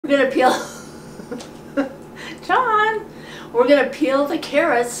gonna peel, John, we're gonna peel the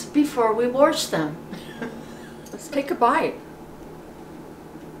carrots before we wash them. Let's take a bite.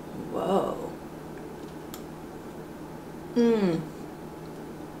 Whoa. Mmm.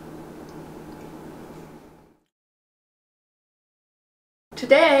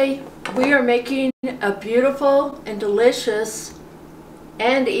 Today, we are making a beautiful and delicious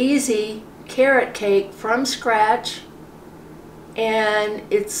and easy carrot cake from scratch. And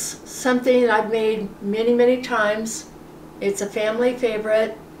it's something I've made many, many times. It's a family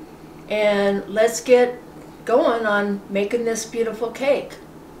favorite. And let's get going on making this beautiful cake.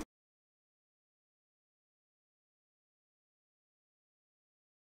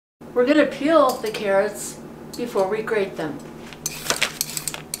 We're going to peel the carrots before we grate them.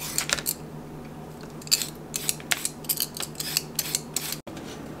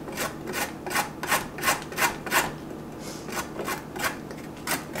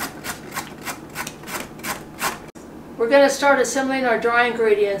 We're going to start assembling our dry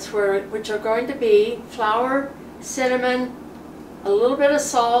ingredients, which are going to be flour, cinnamon, a little bit of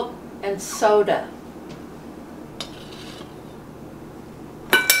salt, and soda.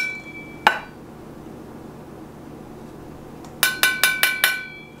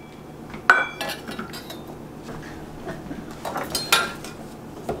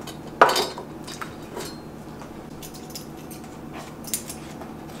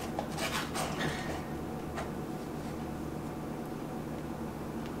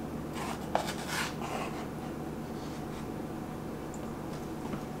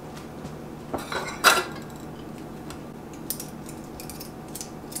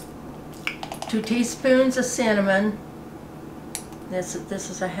 Two teaspoons of cinnamon. This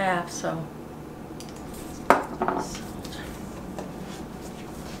is a half, so.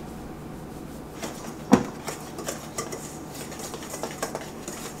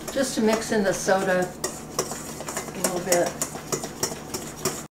 Just to mix in the soda a little bit.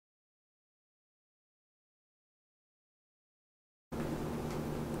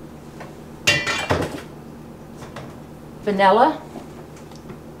 Vanilla,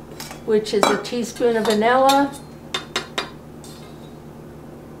 which is a teaspoon of vanilla.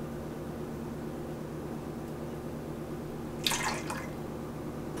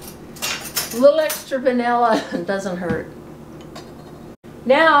 A little extra vanilla doesn't hurt.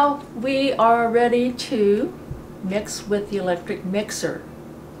 Now we are ready to mix with the electric mixer.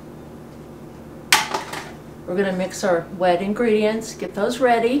 We're going to mix our wet ingredients, get those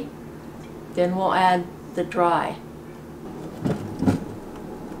ready, then we'll add the dry.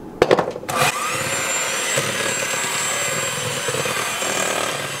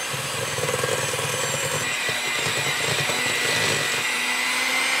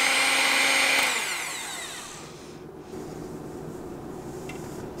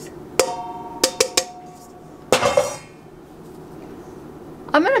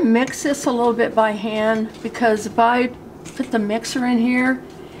 I'm going to mix this a little bit by hand because if I put the mixer in here,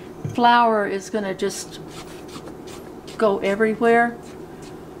 flour is going to just go everywhere,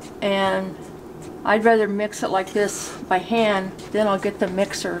 and I'd rather mix it like this by hand, then I'll get the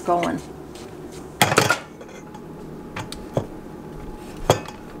mixer going.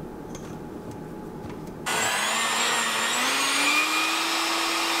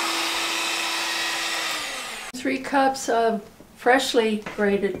 Three cups of freshly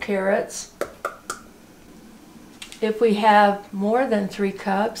grated carrots. If we have more than 3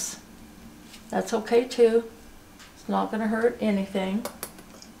 cups, that's okay too. It's not going to hurt anything.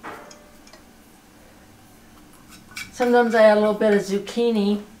 Sometimes I add a little bit of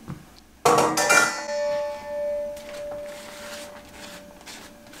zucchini.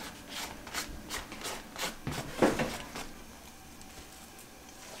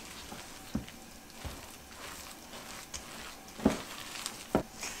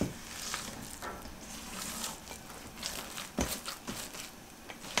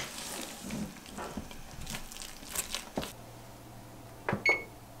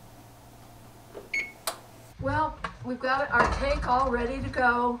 Well, we've got our cake all ready to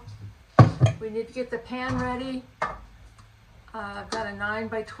go. We need to get the pan ready. I've got a 9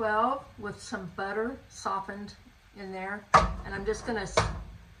 by 12 with some butter softened in there. And I'm just gonna,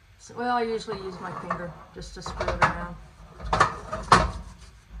 well, I usually use my finger just to spread it around.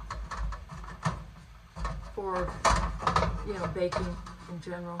 For, you know, baking in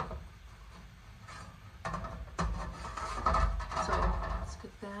general. So let's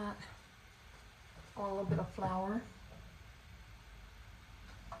get that. A little bit of flour.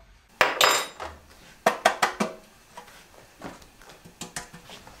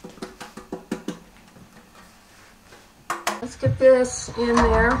 Let's get this in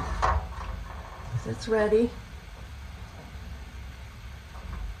there. It's ready.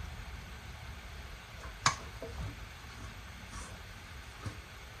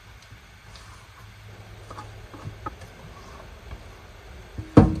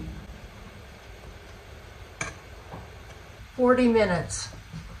 $40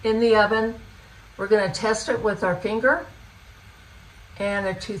 in the oven. We're going to test it with our finger and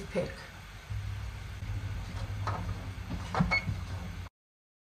a toothpick.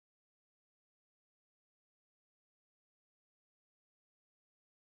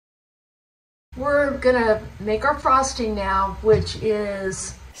 We're gonna make our frosting now, which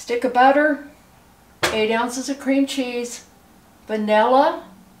is a stick of butter, 8 ounces of cream cheese, vanilla,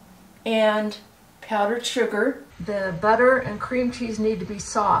 and powdered sugar. The butter and cream cheese need to be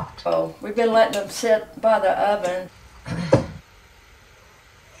soft. Oh, we've been letting them sit by the oven.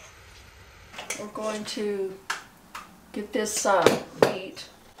 We're going to get this beat.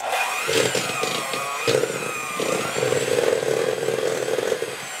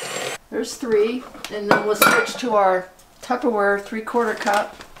 There's 3, and then we'll switch to our Tupperware 3/4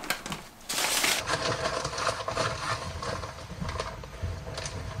 cup.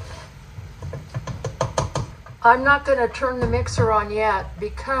 I'm not going to turn the mixer on yet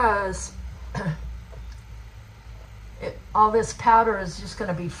because all this powder is just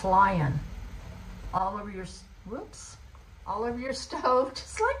going to be flying all over your, whoops, all over your stove,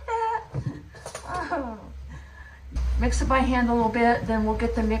 just like that. Oh. Mix it by hand a little bit, then we'll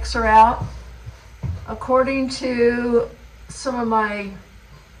get the mixer out. According to some of my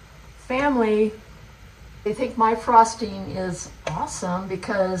family, they think my frosting is awesome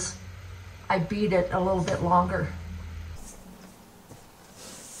because I beat it a little bit longer.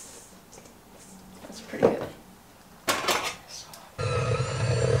 That's pretty good.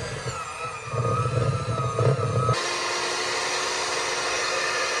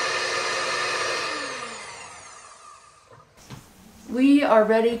 We are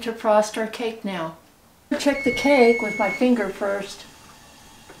ready to frost our cake now. Check the cake with my finger first.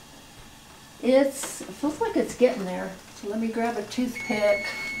 It feels like it's getting there. So let me grab a toothpick.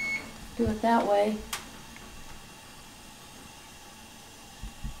 Do it that way.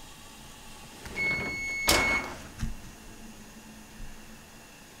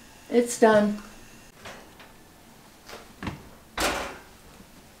 It's done.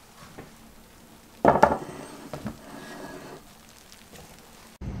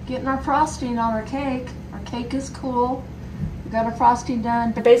 Getting our frosting on our cake. Our cake is cool. We got our frosting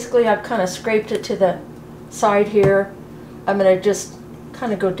done. Basically, I've kind of scraped it to the side here. I'm going to just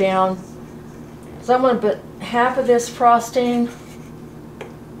kind of go down. So I'm going to put half of this frosting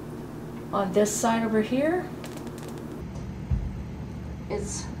on this side over here.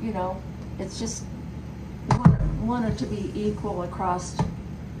 It's, you know, it's just want it to be equal across the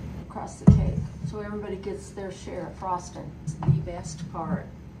cake, so everybody gets their share of frosting. It's the best part.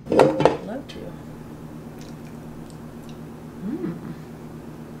 I'd love to.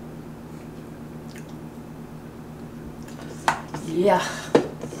 Yeah,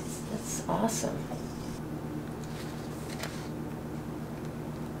 that's awesome.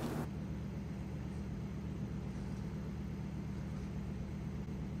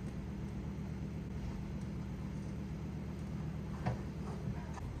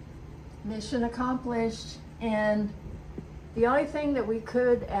 Mission accomplished. And the only thing that we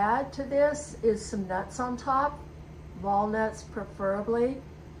could add to this is some nuts on top, walnuts preferably,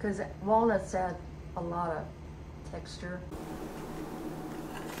 because walnuts add a lot of texture.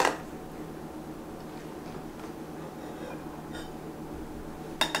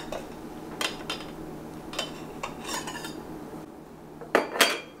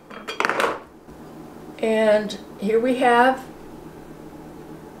 And here we have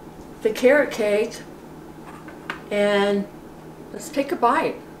the carrot cake, and let's take a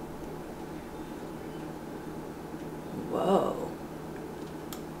bite. Whoa.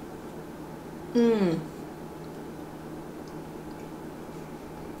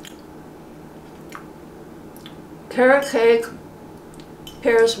 Carrot cake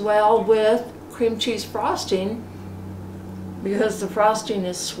pairs well with cream cheese frosting because the frosting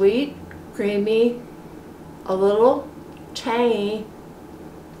is sweet, creamy, a little tangy,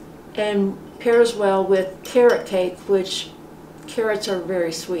 and pairs well with carrot cake, which carrots are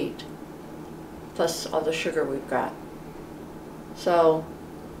very sweet, plus all the sugar we've got. So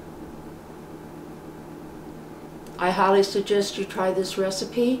I highly suggest you try this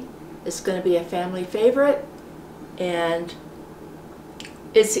recipe. It's going to be a family favorite, and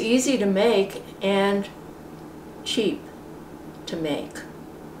it's easy to make and cheap to make.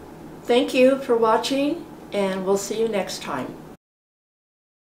 Thank you for watching, and we'll see you next time.